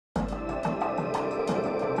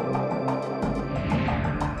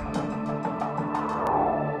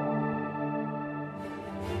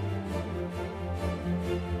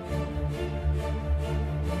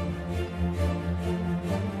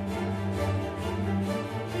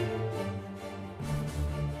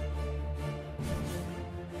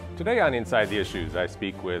Today on Inside the Issues, I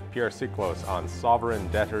speak with Pierre Siklos on sovereign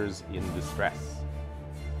debtors in distress.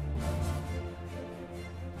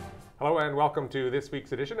 Hello and welcome to this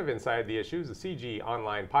week's edition of Inside the Issues, a CIGI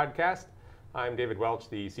online podcast. I'm David Welch,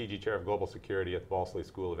 the CIGI Chair of Global Security at the Balsley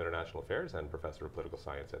School of International Affairs and Professor of Political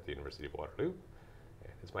Science at the University of Waterloo.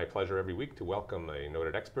 And it's my pleasure every week to welcome a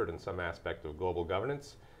noted expert in some aspect of global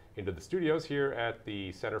governance into the studios here at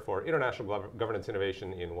the Center for International Governance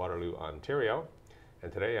Innovation in Waterloo, Ontario.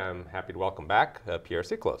 And today I'm happy to welcome back Pierre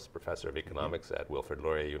Siklos, Professor of Economics at Wilfrid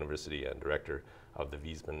Laurier University and Director of the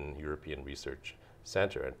Wiesmann European Research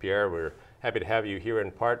Center. And Pierre, we're happy to have you here in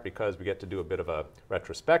part because we get to do a bit of a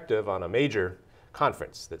retrospective on a major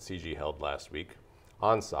conference that CIGI held last week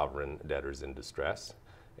on sovereign debtors in distress.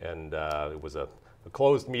 And it was a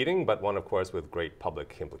closed meeting, but one, of course, with great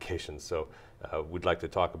public implications. So we'd like to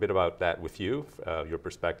talk a bit about that with you, your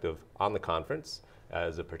perspective on the conference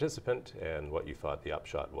as a participant and what you thought the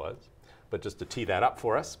upshot was. But just to tee that up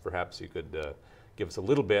for us, perhaps you could give us a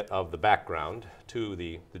little bit of the background to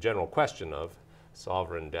the general question of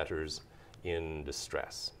sovereign debtors in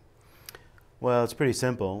distress. Well, it's pretty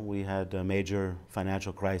simple. We had a major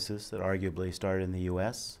financial crisis that arguably started in the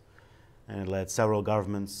US, and it led several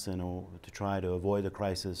governments to try to avoid the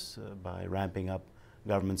crisis by ramping up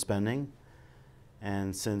government spending.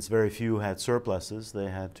 And since very few had surpluses, they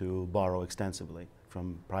had to borrow extensively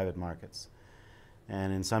from private markets.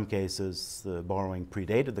 And in some cases, the borrowing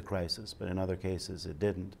predated the crisis, but in other cases it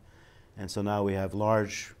didn't. And so now we have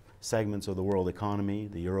large segments of the world economy,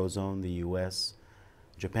 the Eurozone, the US,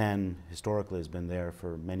 Japan historically has been there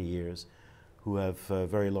for many years, who have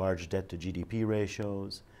very large debt to GDP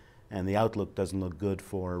ratios, and the outlook doesn't look good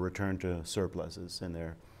for a return to surpluses in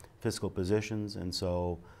their fiscal positions. And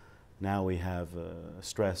so now we have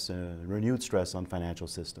renewed stress on financial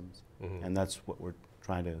systems, and that's what we're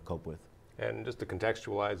trying to cope with. And just to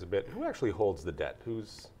contextualize a bit, who actually holds the debt?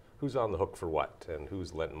 Who's on the hook for what, and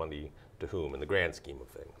who's lent money to whom in the grand scheme of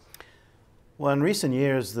things? Well, in recent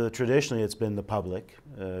years, traditionally it's been the public.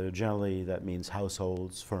 Generally, that means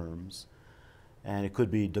households, firms, and it could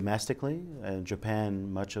be domestically. In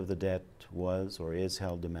Japan, much of the debt was or is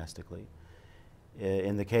held domestically.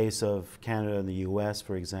 In the case of Canada and the US,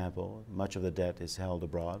 for example, much of the debt is held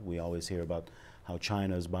abroad. We always hear about how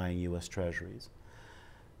China is buying US treasuries.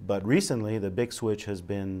 But recently, the big switch has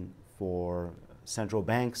been for central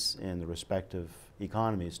banks in the respective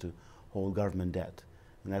economies to hold government debt.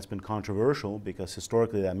 And that's been controversial because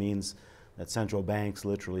historically that means that central banks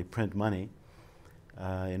literally print money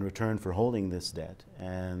in return for holding this debt,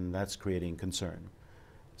 and that's creating concern.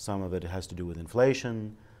 Some of it has to do with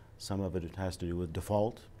inflation. Some of it has to do with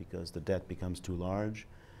default because the debt becomes too large.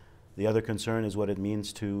 The other concern is what it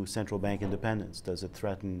means to central bank independence. Does it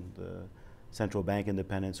threaten the central bank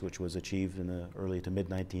independence, which was achieved in the early to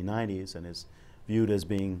mid-1990s and is viewed as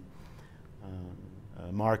being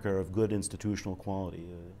a marker of good institutional quality?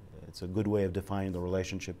 It's a good way of defining the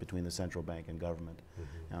relationship between the central bank and government,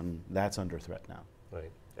 and that's under threat now.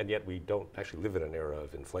 Right, and yet we don't actually live in an era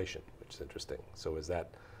of inflation, which is interesting. So is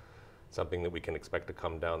that something that we can expect to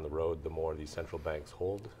come down the road the more these central banks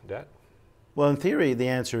hold debt? Well, in theory, the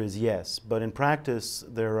answer is yes, but in practice,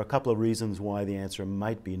 there are a couple of reasons why the answer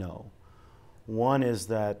might be no. One is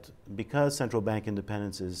that because central bank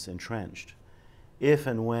independence is entrenched, if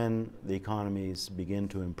and when the economies begin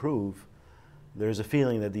to improve, there's a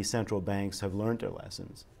feeling that these central banks have learned their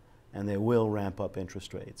lessons, and they will ramp up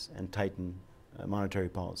interest rates and tighten monetary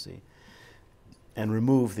policy and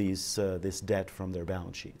remove this debt from their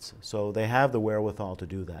balance sheets. So they have the wherewithal to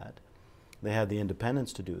do that. They have the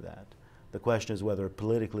independence to do that. The question is whether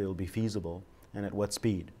politically it will be feasible and at what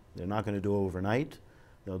speed. They're not going to do it overnight.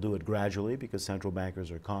 They'll do it gradually because central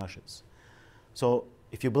bankers are cautious. So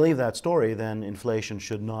if you believe that story, then inflation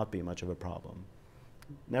should not be much of a problem.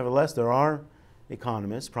 Nevertheless, there are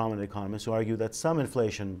economists, prominent economists, who argue that some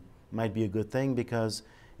inflation might be a good thing because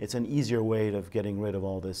it's an easier way of getting rid of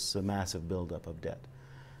all this massive buildup of debt.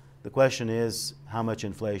 The question is how much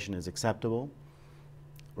inflation is acceptable.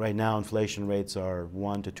 Right now, inflation rates are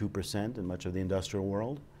 1% to 2% in much of the industrial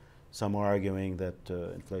world. Some are arguing that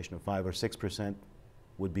inflation of 5 or 6%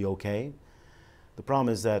 would be okay. The problem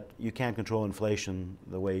is that you can't control inflation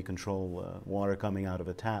the way you control water coming out of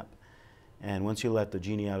a tap. And once you let the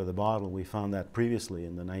genie out of the bottle, we found that previously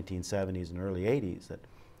in the 1970s and early 80s, that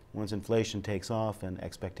once inflation takes off and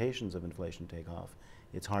expectations of inflation take off,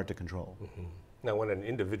 it's hard to control. Now, when an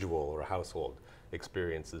individual or a household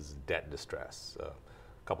experiences debt distress, a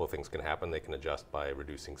couple of things can happen. They can adjust by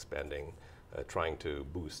reducing spending, trying to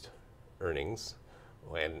boost earnings,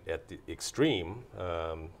 and at the extreme,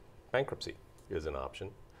 bankruptcy is an option.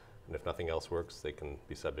 and if nothing else works, they can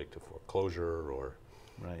be subject to foreclosure or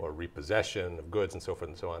Right. or repossession of goods and so forth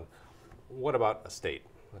and so on. What about a state?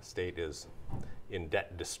 A state is in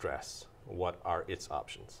debt distress. What are its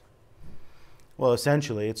options? Well,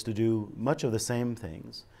 essentially, it's to do much of the same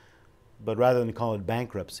things, but rather than call it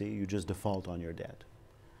bankruptcy, you just default on your debt.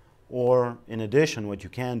 Or, in addition, what you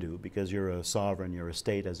can do, because you're a sovereign, you're a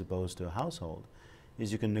state as opposed to a household,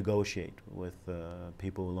 is you can negotiate with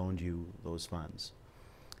people who loaned you those funds.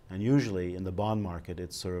 And usually in the bond market,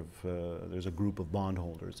 it's sort of, there's a group of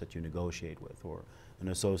bondholders that you negotiate with, or an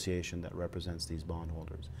association that represents these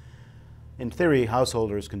bondholders. In theory,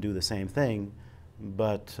 householders can do the same thing,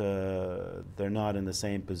 but they're not in the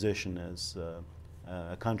same position as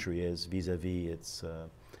a country is vis-a-vis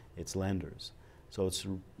its lenders. So it's,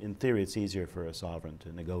 in theory, it's easier for a sovereign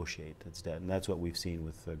to negotiate its debt, and that's what we've seen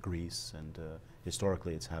with Greece, and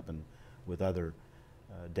historically it's happened with other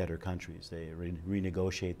debtor countries. They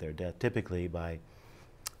renegotiate their debt, typically by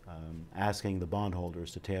asking the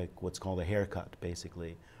bondholders to take what's called a haircut,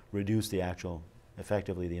 basically reduce the actual,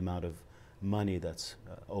 effectively the amount of money that's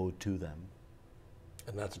owed to them.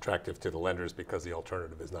 And that's attractive to the lenders because the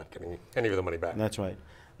alternative is not getting any of the money back. That's right.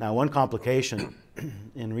 Now, one complication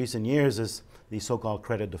in recent years is these so-called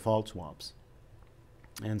credit default swaps.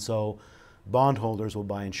 And so bondholders will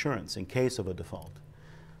buy insurance in case of a default.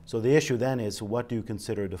 So the issue then is, what do you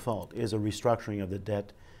consider a default? Is a restructuring of the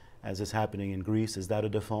debt, as is happening in Greece, is that a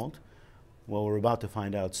default? Well, we're about to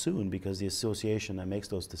find out soon, because the association that makes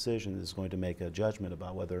those decisions is going to make a judgment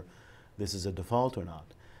about whether this is a default or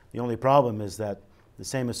not. The only problem is that the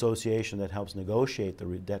same association that helps negotiate the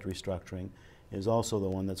debt restructuring is also the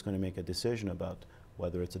one that's going to make a decision about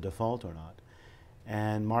whether it's a default or not.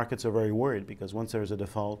 And markets are very worried, because once there's a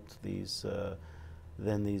default,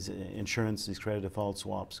 then these insurance, these credit default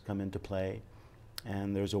swaps come into play,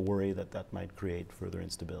 and there's a worry that that might create further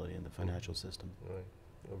instability in the financial system. All right.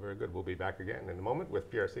 Well, very good. We'll be back again in a moment with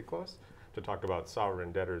Pierre Siklos to talk about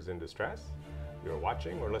sovereign debtors in distress. You're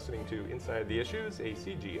watching or listening to Inside the Issues, a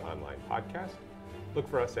CIGI Online podcast. Look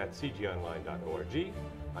for us at cgionline.org,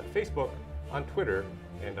 on Facebook, on Twitter,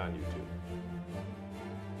 and on YouTube.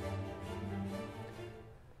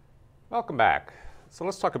 Welcome back. So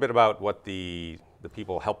let's talk a bit about what the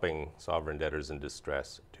people helping sovereign debtors in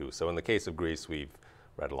distress do. So in the case of Greece, we've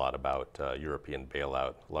read a lot about European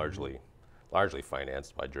bailout, largely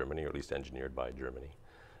financed by Germany, or at least engineered by Germany.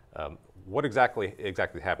 What exactly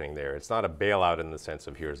happening there? It's not a bailout in the sense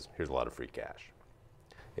of here's a lot of free cash.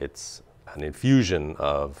 It's an infusion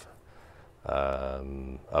of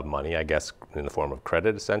money, I guess, in the form of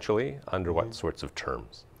credit, essentially. Under what sorts of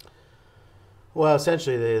terms? Well,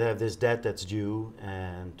 essentially, they have this debt that's due,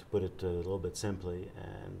 and to put it a little bit simply,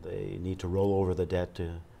 and they need to roll over the debt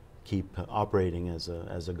to keep operating as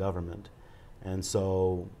a government. And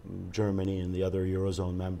so Germany and the other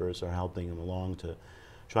Eurozone members are helping them along to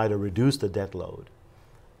try to reduce the debt load.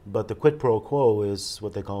 But the quid pro quo is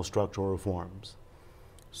what they call structural reforms.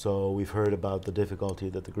 So we've heard about the difficulty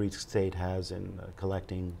that the Greek state has in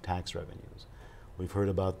collecting tax revenues. We've heard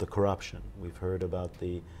about the corruption. We've heard about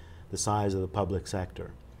the size of the public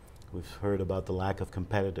sector. We've heard about the lack of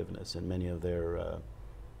competitiveness in many of their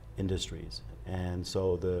industries. And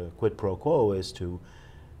so the quid pro quo is to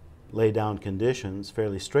lay down conditions,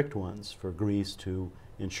 fairly strict ones, for Greece to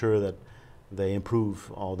ensure that they improve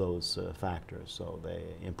all those factors. So they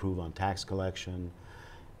improve on tax collection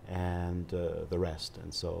and the rest.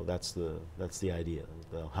 And so that's the idea.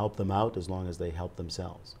 They'll help them out as long as they help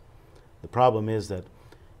themselves. The problem is that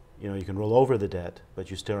you can roll over the debt,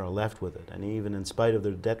 but you still are left with it. And even in spite of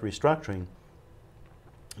the debt restructuring,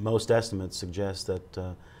 most estimates suggest that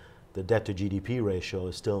the debt to GDP ratio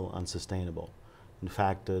is still unsustainable. In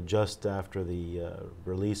fact, just after the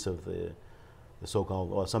release of the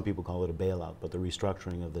so-called, well, some people call it a bailout, but the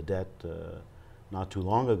restructuring of the debt not too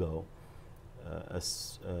long ago, a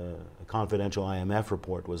confidential IMF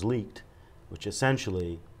report was leaked, which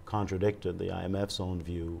essentially contradicted the IMF's own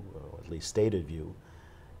view, or at least stated view,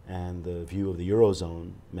 and the view of the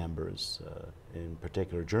Eurozone members, in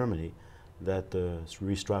particular Germany, that the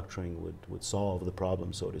restructuring would solve the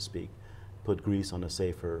problem, so to speak, put Greece on a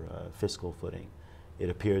safer fiscal footing. It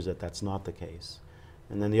appears that that's not the case.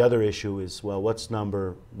 And then the other issue is, well, what's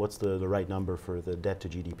the right number for the debt to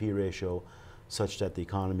GDP ratio such that the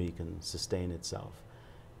economy can sustain itself?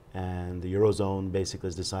 And the Eurozone basically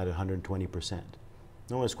has decided 120%.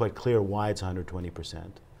 No one's quite clear why it's 120%.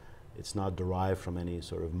 It's not derived from any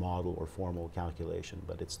sort of model or formal calculation,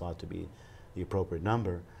 but it's thought to be the appropriate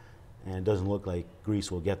number. And it doesn't look like Greece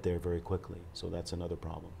will get there very quickly, so that's another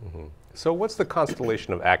problem. Mm-hmm. So what's the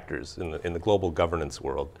constellation of actors in the global governance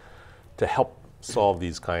world to help solve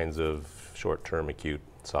these kinds of short-term acute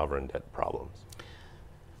sovereign debt problems?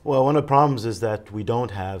 Well, one of the problems is that we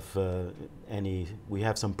don't have we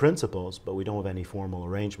have some principles, but we don't have any formal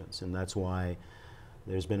arrangements. And that's why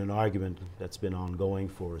there's been an argument that's been ongoing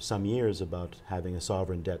for some years about having a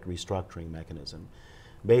sovereign debt restructuring mechanism.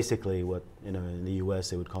 Basically what in the US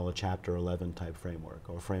they would call a Chapter 11 type framework,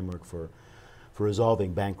 or framework for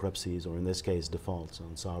resolving bankruptcies, or in this case defaults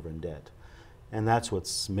on sovereign debt. And that's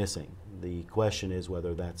what's missing. The question is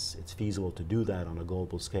whether it's feasible to do that on a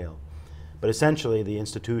global scale. But essentially the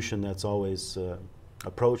institution that's always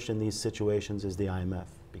approached in these situations is the IMF,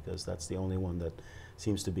 because that's the only one that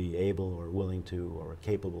seems to be able or willing to or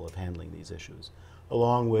capable of handling these issues,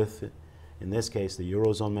 along with, in this case, the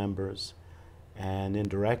Eurozone members, and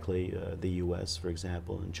indirectly the US, for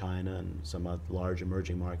example, and China and some large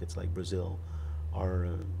emerging markets like Brazil are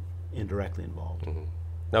indirectly involved. Mm-hmm.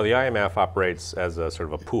 Now the IMF operates as a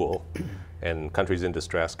sort of a pool, and countries in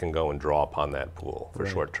distress can go and draw upon that pool for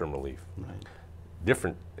short-term relief. Right.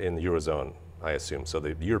 Different in the Eurozone, I assume. So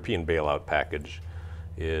the European bailout package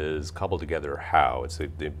is coupled together how? It's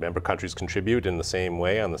the member countries contribute in the same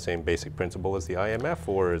way, on the same basic principle as the IMF,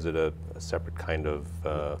 or is it a separate kind of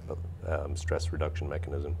stress reduction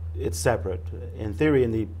mechanism? It's separate. In theory,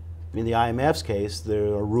 in the IMF's case, there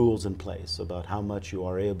are rules in place about how much you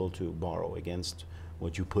are able to borrow against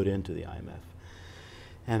what you put into the IMF.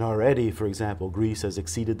 And already, for example, Greece has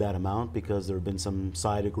exceeded that amount because there have been some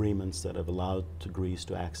side agreements that have allowed Greece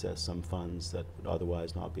to access some funds that would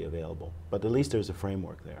otherwise not be available. But at least there's a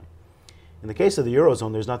framework there. In the case of the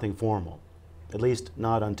Eurozone, there's nothing formal, at least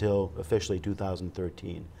not until officially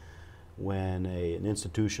 2013, when an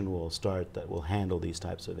institution will start that will handle these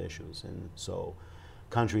types of issues. And so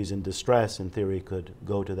countries in distress, in theory, could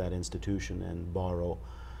go to that institution and borrow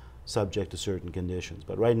subject to certain conditions.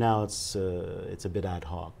 But right now it's a bit ad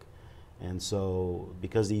hoc. And so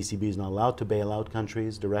because the ECB is not allowed to bail out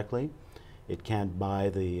countries directly, it can't buy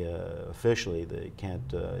officially,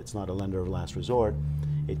 it's not a lender of last resort,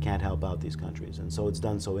 it can't help out these countries. And so it's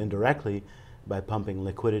done so indirectly by pumping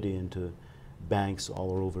liquidity into banks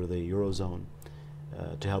all over the Eurozone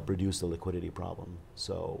to help reduce the liquidity problem.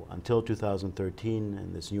 So until 2013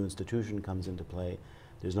 and this new institution comes into play,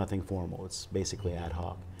 there's nothing formal. It's basically ad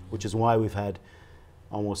hoc, which is why we've had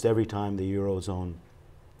almost every time the Eurozone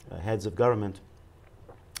heads of government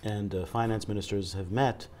and finance ministers have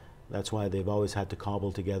met, that's why they've always had to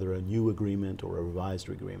cobble together a new agreement or a revised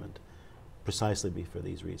agreement, precisely for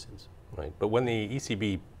these reasons. Right, but when the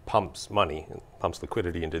ECB pumps money, pumps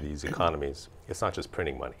liquidity into these economies, it's not just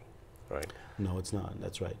printing money, right? No, it's not,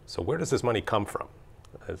 that's right. So where does this money come from?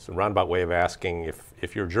 It's a roundabout way of asking,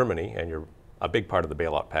 if you're Germany and you're a big part of the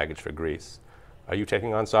bailout package for Greece, are you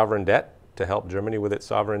taking on sovereign debt to help Germany with its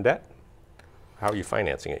sovereign debt? How are you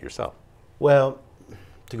financing it yourself? Well,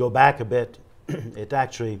 to go back a bit, it's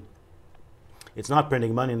not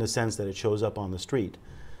printing money in the sense that it shows up on the street,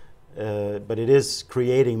 but it is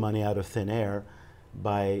creating money out of thin air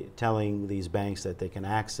by telling these banks that they can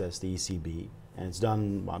access the ECB, and it's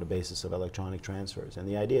done on the basis of electronic transfers. And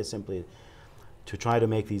the idea is simply to try to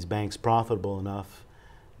make these banks profitable enough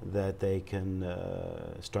that they can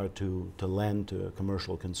start to lend to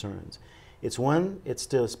commercial concerns. It's when it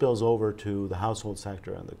still spills over to the household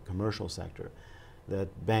sector and the commercial sector that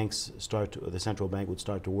the central bank would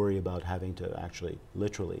start to worry about having to actually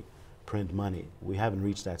literally print money. We haven't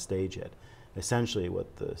reached that stage yet. Essentially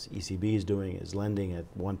what the ECB is doing is lending at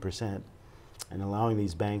 1% and allowing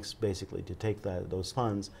these banks basically to take those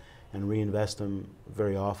funds and reinvest them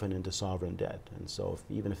very often into sovereign debt. And so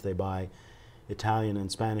even if they buy Italian and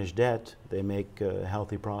Spanish debt, they make a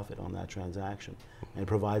healthy profit on that transaction and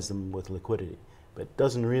provides them with liquidity. But it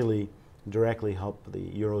doesn't really directly help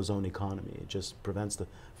the Eurozone economy. It just prevents the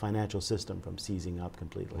financial system from seizing up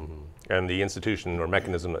completely. Mm-hmm. And the institution or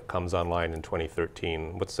mechanism that comes online in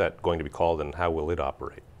 2013, what's that going to be called and how will it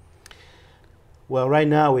operate? Well, right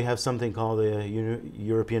now we have something called the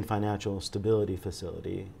European Financial Stability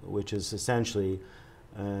Facility, which is essentially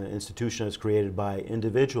an institution that's created by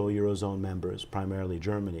individual Eurozone members, primarily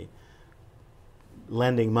Germany,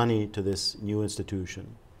 lending money to this new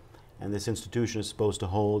institution. And this institution is supposed to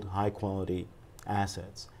hold high-quality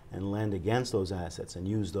assets and lend against those assets and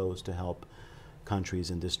use those to help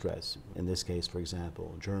countries in distress. In this case, for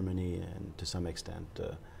example, Germany and to some extent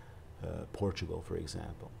Portugal, for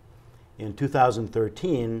example. In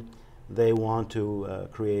 2013, they want to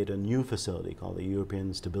create a new facility called the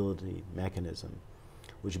European Stability Mechanism,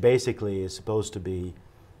 which basically is supposed to be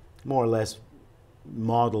more or less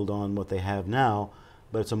modeled on what they have now,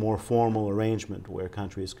 but it's a more formal arrangement where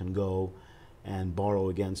countries can go and borrow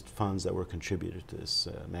against funds that were contributed to this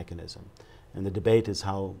mechanism. And the debate is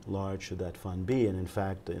how large should that fund be. And in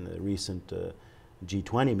fact, in a recent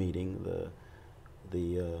G20 meeting,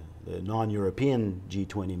 the non-European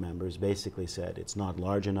G20 members basically said it's not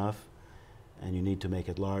large enough and you need to make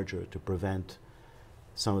it larger to prevent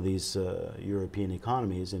some of these European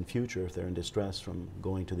economies in future, if they're in distress, from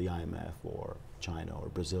going to the IMF or China or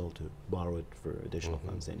Brazil to borrow it for additional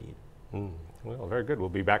funds they need. Well, very good. We'll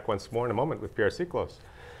be back once more in a moment with Pierre Siklos.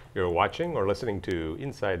 You're watching or listening to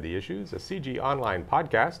Inside the Issues, a CIGI Online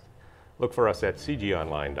podcast. Look for us at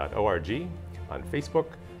cigi-online.org, on Facebook,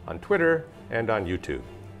 on Twitter, and on YouTube.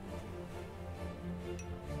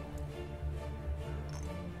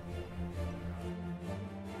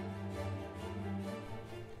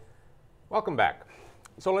 Welcome back.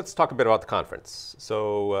 So let's talk a bit about the conference.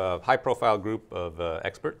 So high-profile group of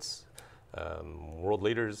experts, world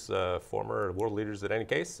leaders, former world leaders in any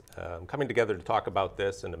case, coming together to talk about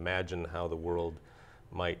this and imagine how the world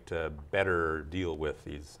might better deal with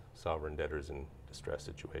these sovereign debtors in distress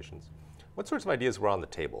situations. What sorts of ideas were on the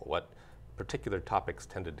table? What particular topics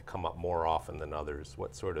tended to come up more often than others?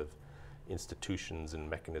 What sort of institutions and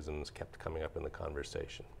mechanisms kept coming up in the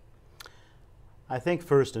conversation? I think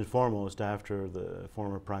first and foremost, after the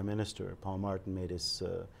former Prime Minister, Paul Martin, made his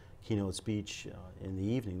keynote speech in the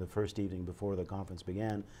evening, the first evening before the conference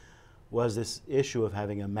began, was this issue of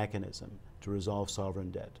having a mechanism to resolve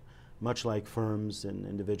sovereign debt. Much like firms in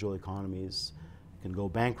individual economies can go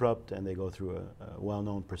bankrupt and they go through a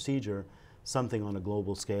well-known procedure, something on a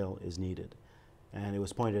global scale is needed. And it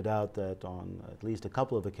was pointed out that on at least a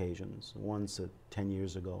couple of occasions, once 10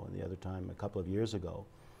 years ago and the other time a couple of years ago,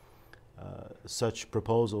 such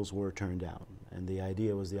proposals were turned down. And the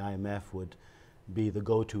idea was the IMF would be the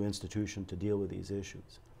go-to institution to deal with these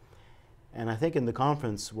issues. And I think in the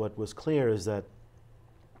conference what was clear is that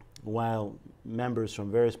while members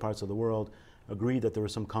from various parts of the world agreed that there were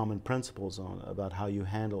some common principles about how you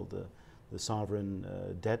handle the sovereign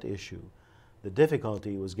debt issue, the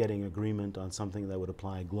difficulty was getting agreement on something that would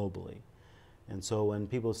apply globally. And so when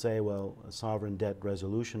people say, well, a sovereign debt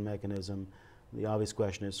resolution mechanism, the obvious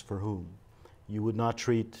question is for whom? You would not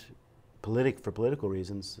treat, for political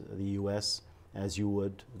reasons, the US as you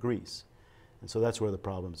would Greece. And so that's where the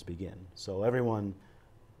problems begin. So everyone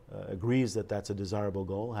agrees that that's a desirable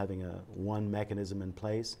goal, having one mechanism in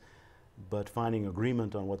place, but finding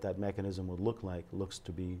agreement on what that mechanism would look like looks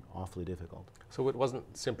to be awfully difficult. So it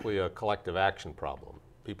wasn't simply a collective action problem,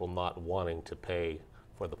 people not wanting to pay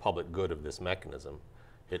for the public good of this mechanism.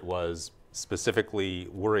 It was specifically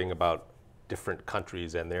worrying about different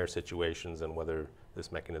countries and their situations and whether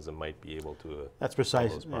this mechanism might be able to that's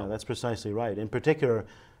precisely right. In particular,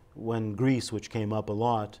 when Greece, which came up a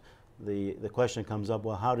lot, the question comes up,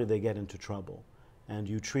 well, how did they get into trouble? And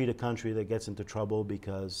you treat a country that gets into trouble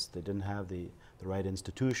because they didn't have the right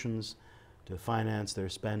institutions to finance their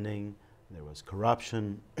spending, there was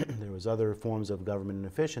corruption, there was other forms of government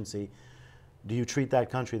inefficiency. Do you treat that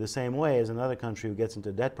country the same way as another country who gets into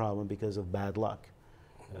a debt problem because of bad luck?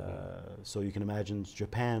 So you can imagine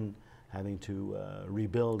Japan having to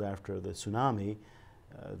rebuild after the tsunami,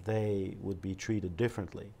 they would be treated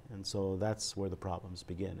differently. And so that's where the problems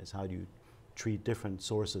begin, is how do you treat different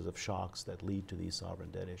sources of shocks that lead to these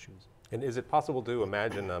sovereign debt issues. And is it possible to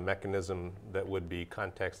imagine a mechanism that would be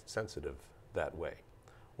context sensitive that way?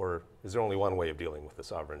 Or is there only one way of dealing with the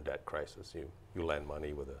sovereign debt crisis? You lend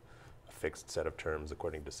money with a fixed set of terms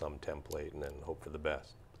according to some template and then hope for the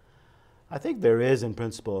best. I think there is, in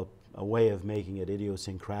principle, a way of making it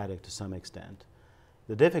idiosyncratic to some extent.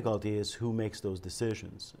 The difficulty is who makes those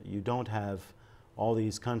decisions. You don't have all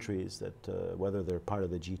these countries that, whether they're part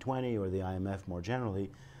of the G20 or the IMF more generally,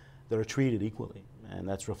 that are treated equally. And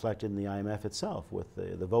that's reflected in the IMF itself with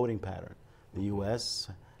the voting pattern. The US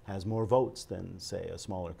has more votes than, say, a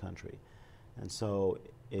smaller country. And so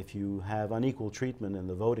if you have unequal treatment in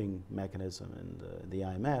the voting mechanism in the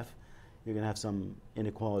IMF, you're going to have some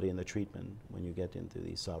inequality in the treatment when you get into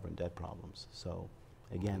these sovereign debt problems. So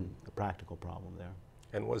again, a practical problem there.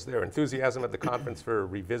 And was there enthusiasm at the conference for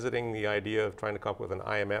revisiting the idea of trying to come up with an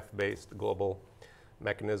IMF-based global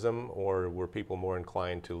mechanism, or were people more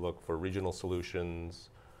inclined to look for regional solutions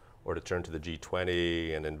or to turn to the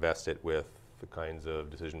G20 and invest it with the kinds of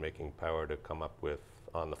decision-making power to come up with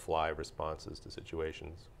on-the-fly responses to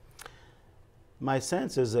situations? My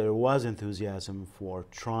sense is there was enthusiasm for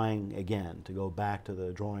trying again to go back to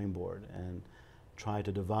the drawing board and try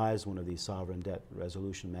to devise one of these sovereign debt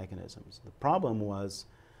resolution mechanisms. The problem was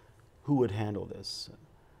who would handle this?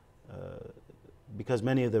 Because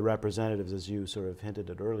many of the representatives, as you sort of hinted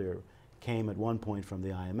at earlier, came at one point from the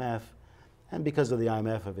IMF, and because of the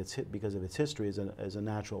IMF, because of its history, is a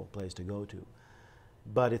natural place to go to.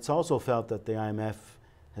 But it's also felt that the IMF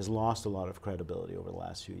has lost a lot of credibility over the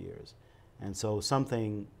last few years. And so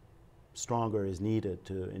something stronger is needed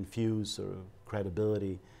to infuse sort of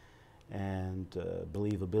credibility and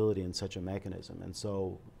believability in such a mechanism. And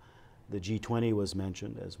so the G20 was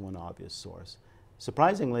mentioned as one obvious source.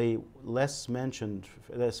 Surprisingly, less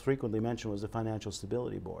frequently mentioned was the Financial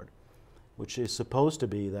Stability Board, which is supposed to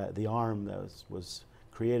be the arm that was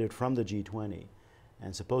created from the G20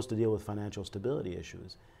 and supposed to deal with financial stability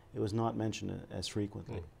issues. It was not mentioned as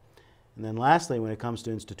frequently. Mm. And then lastly, when it comes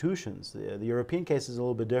to institutions, the European case is a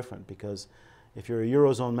little bit different, because if you're a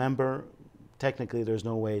Eurozone member, technically there's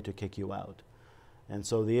no way to kick you out. And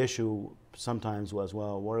so the issue sometimes was,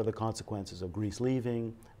 well, what are the consequences of Greece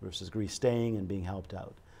leaving versus Greece staying and being helped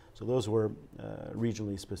out? So those were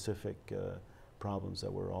regionally specific problems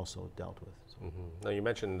that were also dealt with. So. Mm-hmm. Now, you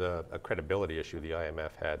mentioned a credibility issue the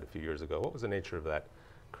IMF had a few years ago. What was the nature of that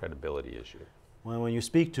credibility issue? Well, when you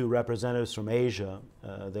speak to representatives from Asia,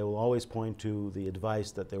 they will always point to the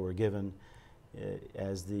advice that they were given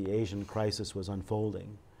as the Asian crisis was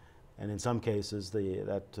unfolding. And in some cases, this is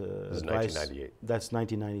advice, 1998. That's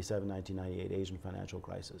 1997, 1998 Asian financial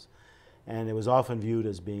crisis. And it was often viewed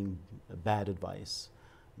as being bad advice.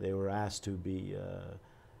 They were asked to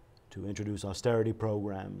introduce austerity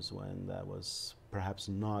programs when that was perhaps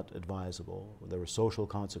not advisable. There were social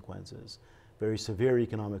consequences, very severe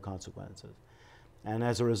economic consequences. And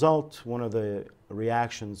as a result, one of the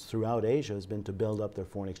reactions throughout Asia has been to build up their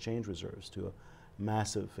foreign exchange reserves to a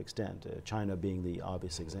massive extent, China being the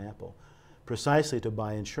obvious example, precisely to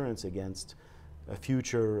buy insurance against a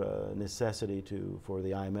future necessity for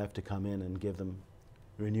the IMF to come in and give them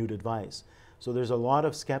renewed advice. So there's a lot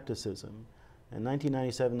of skepticism. And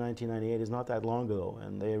 1997, 1998 is not that long ago,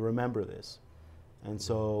 and they remember this. And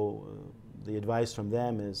so the advice from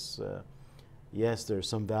them is, yes, there's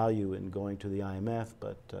some value in going to the IMF,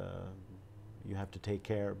 but you have to take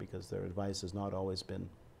care, because their advice has not always been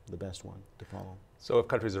the best one to follow. So if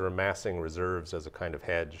countries are amassing reserves as a kind of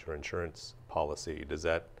hedge or insurance policy, does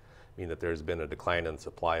that mean that there's been a decline in the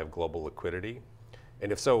supply of global liquidity?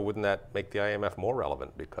 And if so, wouldn't that make the IMF more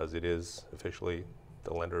relevant, because it is officially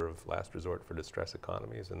the lender of last resort for distressed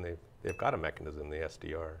economies, and they've got a mechanism, the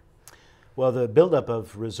SDR? Well, the buildup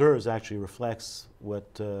of reserves actually reflects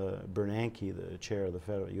what Bernanke, the chair of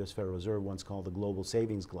the U.S. Federal Reserve, once called the global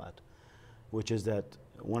savings glut, which is that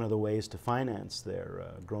one of the ways to finance their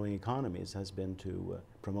growing economies has been to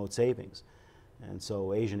promote savings. And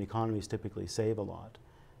so Asian economies typically save a lot.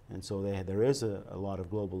 And so there is a lot of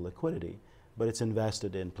global liquidity, but it's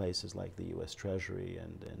invested in places like the U.S. Treasury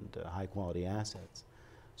and high-quality assets.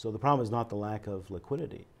 So the problem is not the lack of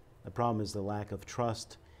liquidity. The problem is the lack of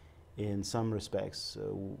trust in some respects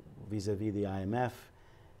vis-a-vis the IMF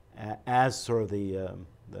as sort of the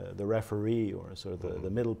referee, or sort of the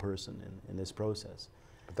middle person in this process.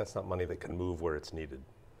 But that's not money that can move where it's needed.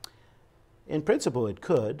 In principle, it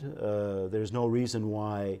could. There's no reason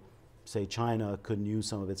why, say, China couldn't use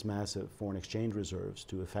some of its massive foreign exchange reserves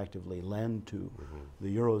to effectively lend to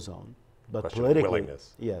the Eurozone. But politically,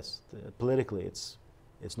 yes, politically, it's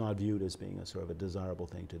not viewed as being a sort of a desirable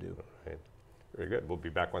thing to do. Right. Very good. We'll be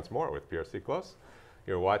back once more with Pierre Siklos.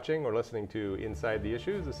 You're watching or listening to Inside the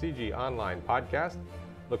Issues, a CIGI Online podcast.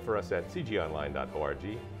 Look for us at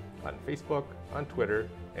cgionline.org, on Facebook, on Twitter,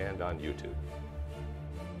 and on YouTube.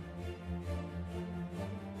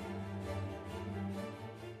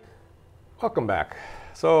 Welcome back.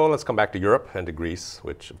 So let's come back to Europe and to Greece,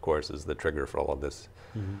 which of course is the trigger for all of this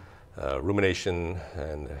rumination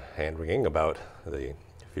and hand-wringing about the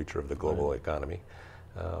future of the global economy.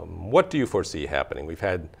 What do you foresee happening? We've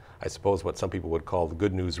had, I suppose, what some people would call the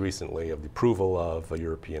good news recently of the approval of a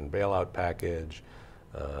European bailout package.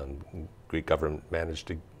 Greek government managed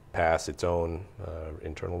to pass its own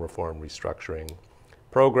internal reform restructuring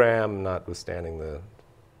program, notwithstanding the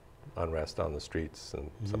unrest on the streets and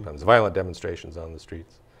sometimes violent demonstrations on the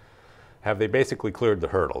streets. Have they basically cleared the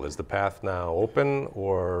hurdle? Is the path now open,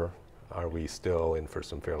 or are we still in for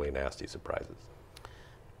some fairly nasty surprises?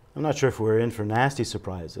 I'm not sure if we're in for nasty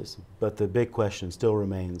surprises, but the big question still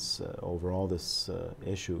remains over all this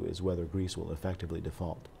issue is whether Greece will effectively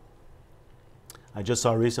default. I just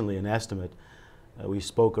saw recently an estimate. We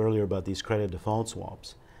spoke earlier about these credit default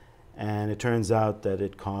swaps, and it turns out that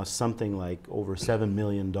it costs something like over $7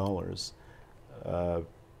 million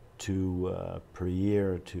per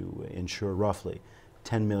year to insure roughly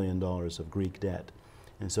 $10 million of Greek debt.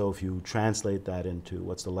 And so if you translate that into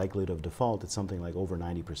what's the likelihood of default, it's something like over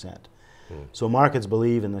 90%. So markets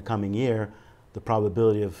believe in the coming year the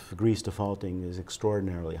probability of Greece defaulting is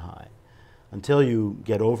extraordinarily high. Until you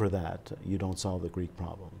get over that, you don't solve the Greek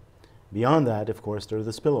problem. Beyond that, of course, there are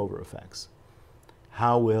the spillover effects.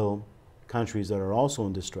 How will countries that are also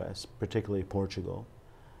in distress, particularly Portugal,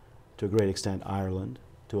 to a great extent Ireland,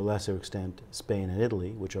 to a lesser extent Spain and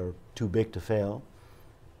Italy, which are too big to fail,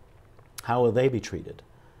 how will they be treated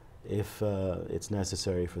if it's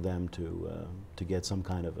necessary for them to get some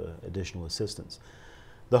kind of additional assistance?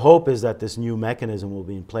 The hope is that this new mechanism will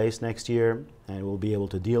be in place next year and we'll be able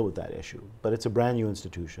to deal with that issue. But it's a brand new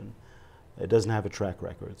institution. It doesn't have a track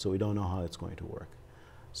record, so we don't know how it's going to work.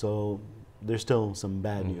 So there's still some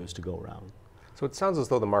bad news to go around. So it sounds as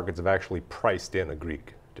though the markets have actually priced in a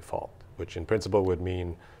Greek default, which in principle would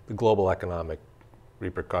mean the global economic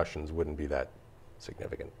repercussions wouldn't be that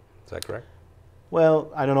significant. Is that correct?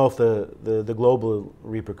 Well, I don't know if the global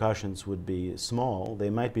repercussions would be small. They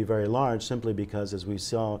might be very large simply because, as we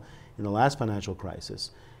saw in the last financial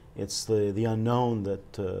crisis, it's the unknown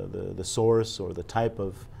that the source or the type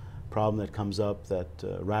of problem that comes up that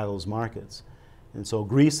rattles markets. And so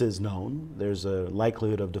Greece is known. There's a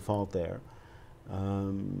likelihood of default there.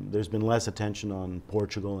 There's been less attention on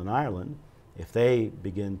Portugal and Ireland. If they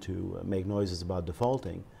begin to make noises about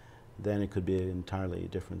defaulting, then it could be an entirely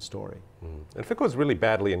different story. And if it goes really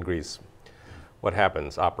badly in Greece, what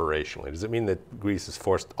happens operationally? Does it mean that Greece is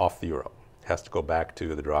forced off the euro, has to go back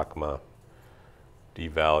to the drachma,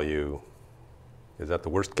 devalue? Is that the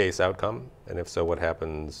worst case outcome? And if so, what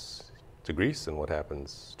happens to Greece and what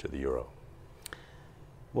happens to the euro?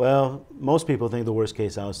 Well, most people think the worst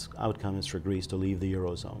case outcome is for Greece to leave the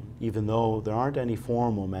Eurozone, even though there aren't any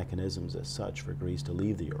formal mechanisms as such for Greece to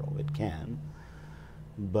leave the euro. It can.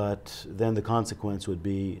 But then the consequence would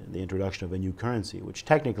be the introduction of a new currency, which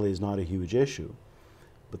technically is not a huge issue.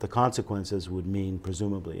 But the consequences would mean,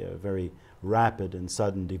 presumably, a very rapid and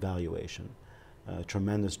sudden devaluation, a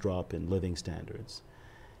tremendous drop in living standards.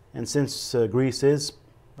 And since Greece is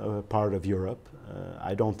part of Europe,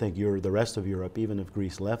 I don't think the rest of Europe, even if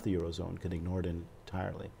Greece left the Eurozone, could ignore it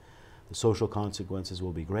entirely. The social consequences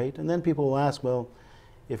will be great. And then people will ask, well,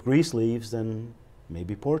 if Greece leaves, then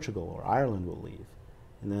maybe Portugal or Ireland will leave.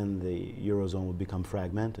 And then the Eurozone will become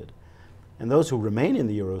fragmented. And those who remain in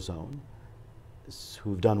the Eurozone,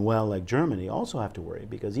 who've done well like Germany, also have to worry,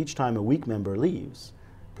 because each time a weak member leaves,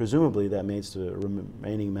 presumably that makes the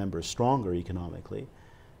remaining members stronger economically.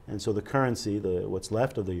 And so the currency, what's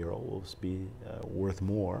left of the euro, will be worth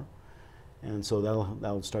more. And so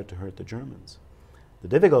that'll start to hurt the Germans. The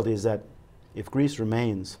difficulty is that if Greece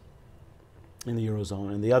remains in the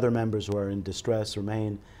Eurozone and the other members who are in distress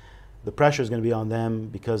remain, the pressure is going to be on them,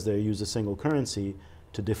 because they use a single currency,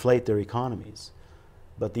 to deflate their economies.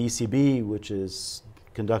 But the ECB, which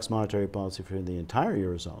conducts monetary policy for the entire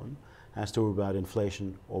Eurozone, has to worry about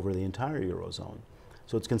inflation over the entire Eurozone.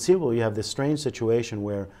 So it's conceivable you have this strange situation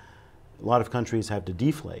where a lot of countries have to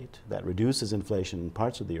deflate. That reduces inflation in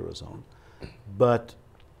parts of the Eurozone. But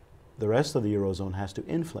the rest of the Eurozone has to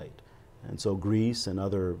inflate. And so Greece and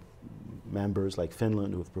other members like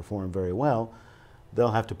Finland, who have performed very well,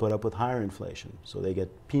 they'll have to put up with higher inflation. So they get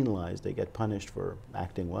penalized, they get punished for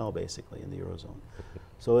acting well, basically, in the Eurozone.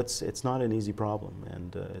 So it's not an easy problem,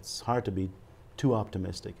 and it's hard to be too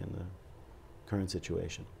optimistic in the current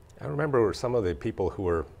situation. I remember some of the people who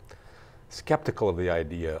were skeptical of the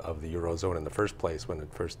idea of the Eurozone in the first place when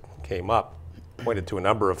it first came up pointed to a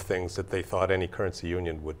number of things that they thought any currency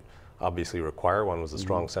union would obviously require. One was a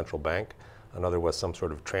strong central bank. Another was some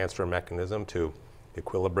sort of transfer mechanism to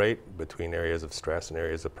equilibrate between areas of stress and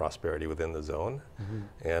areas of prosperity within the zone.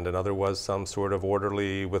 And another was some sort of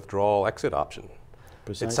orderly withdrawal exit option.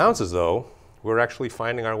 Precisely. It sounds as though we're actually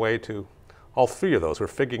finding our way to all three of those. We're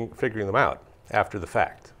figuring them out after the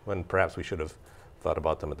fact, when perhaps we should have thought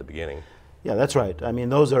about them at the beginning. Yeah, that's right. I mean,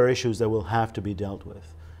 those are issues that will have to be dealt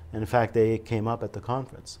with. And in fact, they came up at the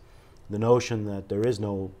conference. The notion that there is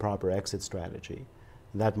no proper exit strategy,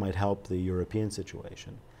 that might help the European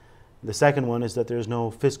situation. The second one is that there's no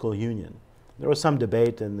fiscal union. There was some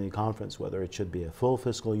debate in the conference whether it should be a full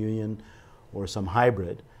fiscal union or some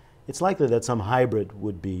hybrid. It's likely that some hybrid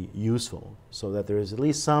would be useful, so that there is at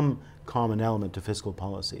least some common element to fiscal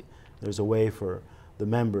policy. There's a way for the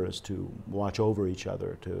members to watch over each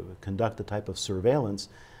other, to conduct the type of surveillance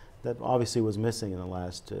that obviously was missing in the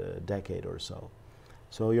last decade or so.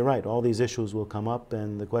 So you're right, all these issues will come up,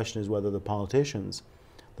 and the question is whether the politicians,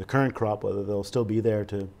 the current crop, whether they'll still be there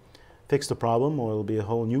to fix the problem, or it'll be a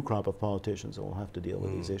whole new crop of politicians that will have to deal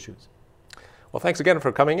with these issues. Well, thanks again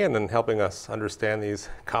for coming in and helping us understand these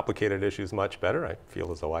complicated issues much better. I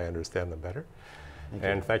feel as though I understand them better.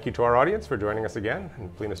 And thank you to our audience for joining us again.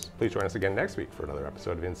 And please join us again next week for another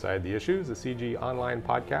episode of Inside the Issues, the CIGI online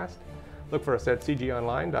podcast. Look for us at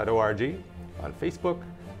CIGI-online.org, on Facebook,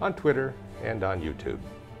 on Twitter, and on YouTube.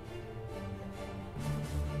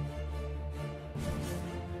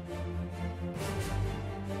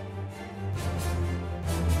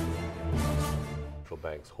 Central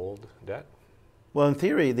banks hold debt? Well, in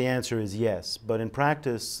theory, the answer is yes, but in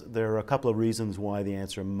practice, there are a couple of reasons why the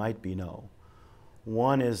answer might be no.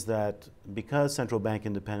 One is that because central bank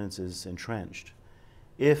independence is entrenched,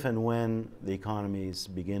 if and when the economies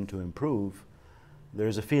begin to improve,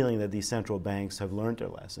 there's a feeling that these central banks have learned their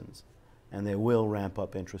lessons and they will ramp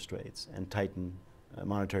up interest rates and tighten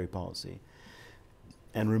monetary policy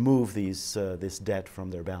and remove this debt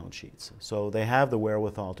from their balance sheets. So they have the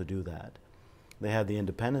wherewithal to do that. They have the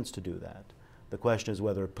independence to do that. The question is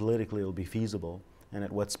whether politically it will be feasible and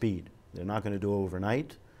at what speed. They're not going to do it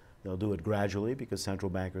overnight. They'll do it gradually because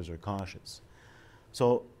central bankers are cautious.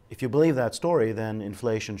 So if you believe that story, then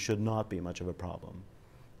inflation should not be much of a problem.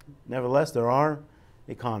 Nevertheless, there are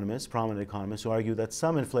economists, prominent economists, who argue that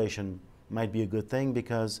some inflation might be a good thing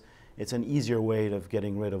because it's an easier way of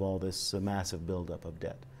getting rid of all this massive buildup of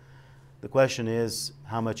debt. The question is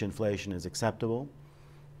how much inflation is acceptable.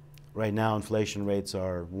 Right now, inflation rates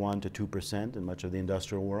are 1% to 2% in much of the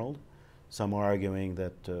industrial world. Some are arguing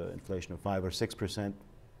that inflation of 5 or 6%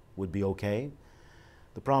 would be okay.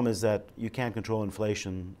 The problem is that you can't control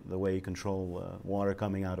inflation the way you control water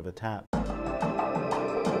coming out of a tap.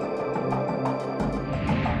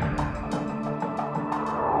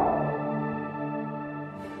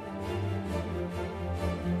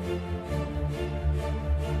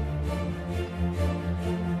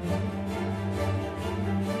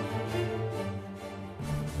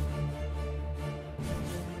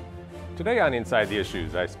 Today on Inside the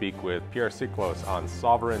Issues, I speak with Pierre Siklos on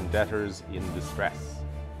sovereign debtors in distress.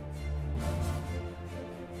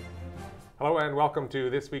 Hello and welcome to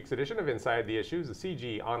this week's edition of Inside the Issues, a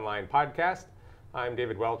CIGI online podcast. I'm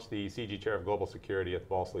David Welch, the CIGI Chair of Global Security at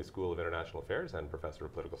the Balsley School of International Affairs and Professor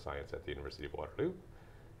of Political Science at the University of Waterloo.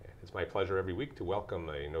 And it's my pleasure every week to welcome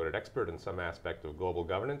a noted expert in some aspect of global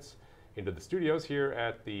governance into the studios here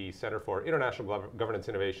at the Center for International Governance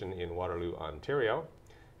Innovation in Waterloo, Ontario.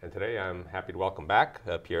 And today I'm happy to welcome back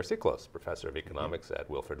Pierre Siklos, Professor of Economics at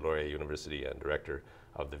Wilfrid Laurier University and Director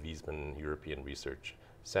of the Wiesmann European Research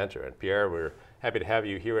Center. And Pierre, we're happy to have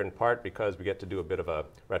you here in part because we get to do a bit of a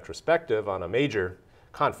retrospective on a major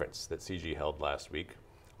conference that CIGI held last week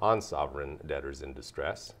on sovereign debtors in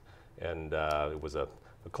distress. And it was a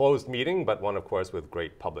closed meeting, but one, of course, with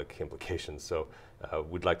great public implications. So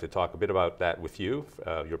we'd like to talk a bit about that with you,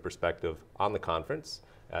 your perspective on the conference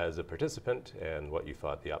as a participant and what you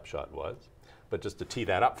thought the upshot was. But just to tee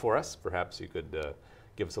that up for us, perhaps you could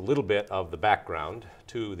give us a little bit of the background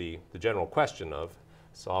to the general question of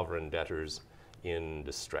sovereign debtors in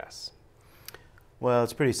distress. Well,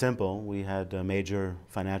 it's pretty simple. We had a major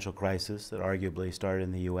financial crisis that arguably started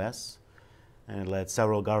in the US, and it led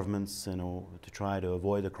several governments to try to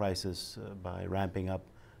avoid the crisis by ramping up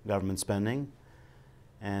government spending.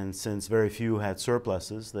 And since very few had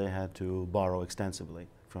surpluses, they had to borrow extensively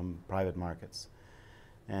from private markets.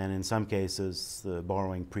 And in some cases, the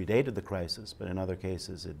borrowing predated the crisis, but in other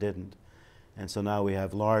cases it didn't. And so now we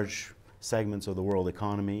have large segments of the world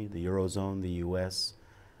economy, the Eurozone, the US,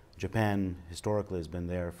 Japan historically has been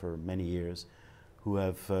there for many years, who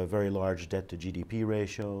have very large debt to GDP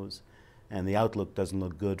ratios, and the outlook doesn't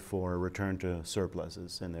look good for a return to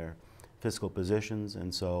surpluses in their fiscal positions.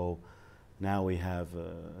 And so now we have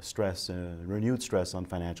renewed stress on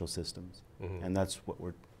financial systems, and that's what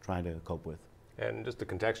we're trying to cope with. And just to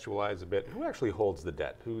contextualize a bit, who actually holds the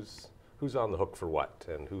debt? Who's on the hook for what,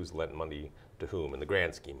 and who's lent money to whom in the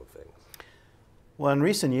grand scheme of things? Well, in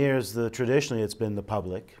recent years, traditionally it's been the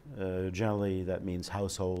public. Generally, that means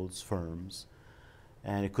households, firms,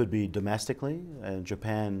 and it could be domestically. In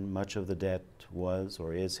Japan, much of the debt was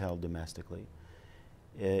or is held domestically.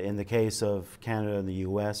 In the case of Canada and the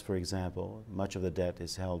US, for example, much of the debt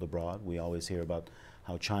is held abroad. We always hear about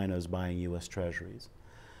how China is buying US treasuries.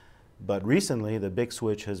 But recently, the big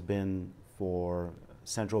switch has been for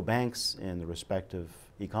central banks in the respective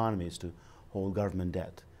economies to hold government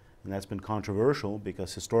debt. And that's been controversial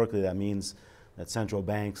because historically that means that central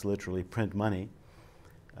banks literally print money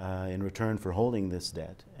in return for holding this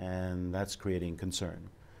debt, and that's creating concern.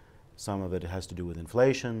 Some of it has to do with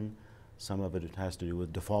inflation. Some of it has to do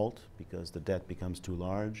with default because the debt becomes too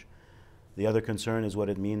large. The other concern is what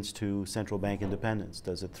it means to central bank independence.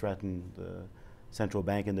 Does it threaten the central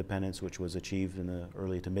bank independence, which was achieved in the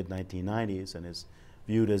early to mid-1990s and is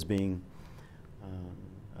viewed as being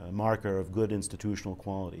a marker of good institutional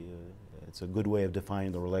quality? It's a good way of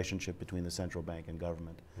defining the relationship between the central bank and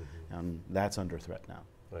government, and that's under threat now.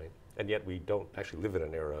 Right. And yet we don't actually live in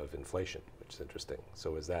an era of inflation, which is interesting.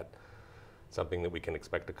 So is that something that we can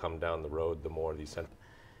expect to come down the road the more these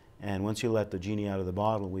And once you let the genie out of the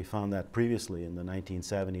bottle, we found that previously in the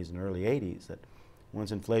 1970s and early 80s, that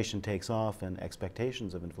once inflation takes off and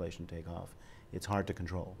expectations of inflation take off, it's hard to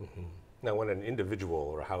control. Mm-hmm. Now, when an individual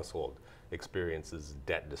or a household experiences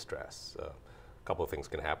debt distress, a couple of things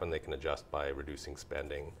can happen. They can adjust by reducing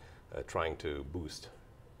spending, trying to boost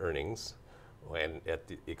earnings, and at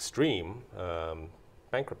the extreme,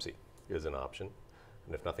 bankruptcy is an option.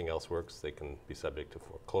 And if nothing else works, they can be subject to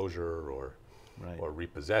foreclosure or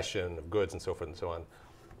repossession of goods and so forth and so on.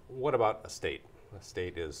 What about a state? A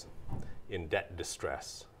state is in debt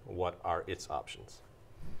distress. What are its options?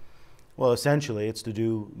 Well, essentially, it's to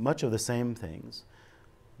do much of the same things,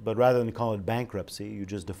 but rather than call it bankruptcy, you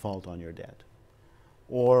just default on your debt.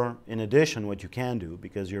 Or, in addition, what you can do,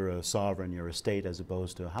 because you're a sovereign, you're a state as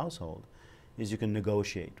opposed to a household, is you can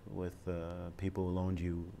negotiate with people who loaned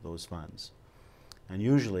you those funds. And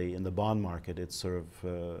usually in the bond market, it's sort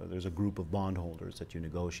of, there's a group of bondholders that you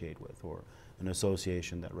negotiate with, or an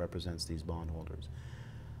association that represents these bondholders.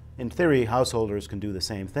 In theory, householders can do the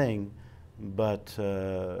same thing, but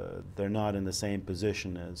they're not in the same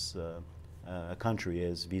position as a country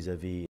is vis-a-vis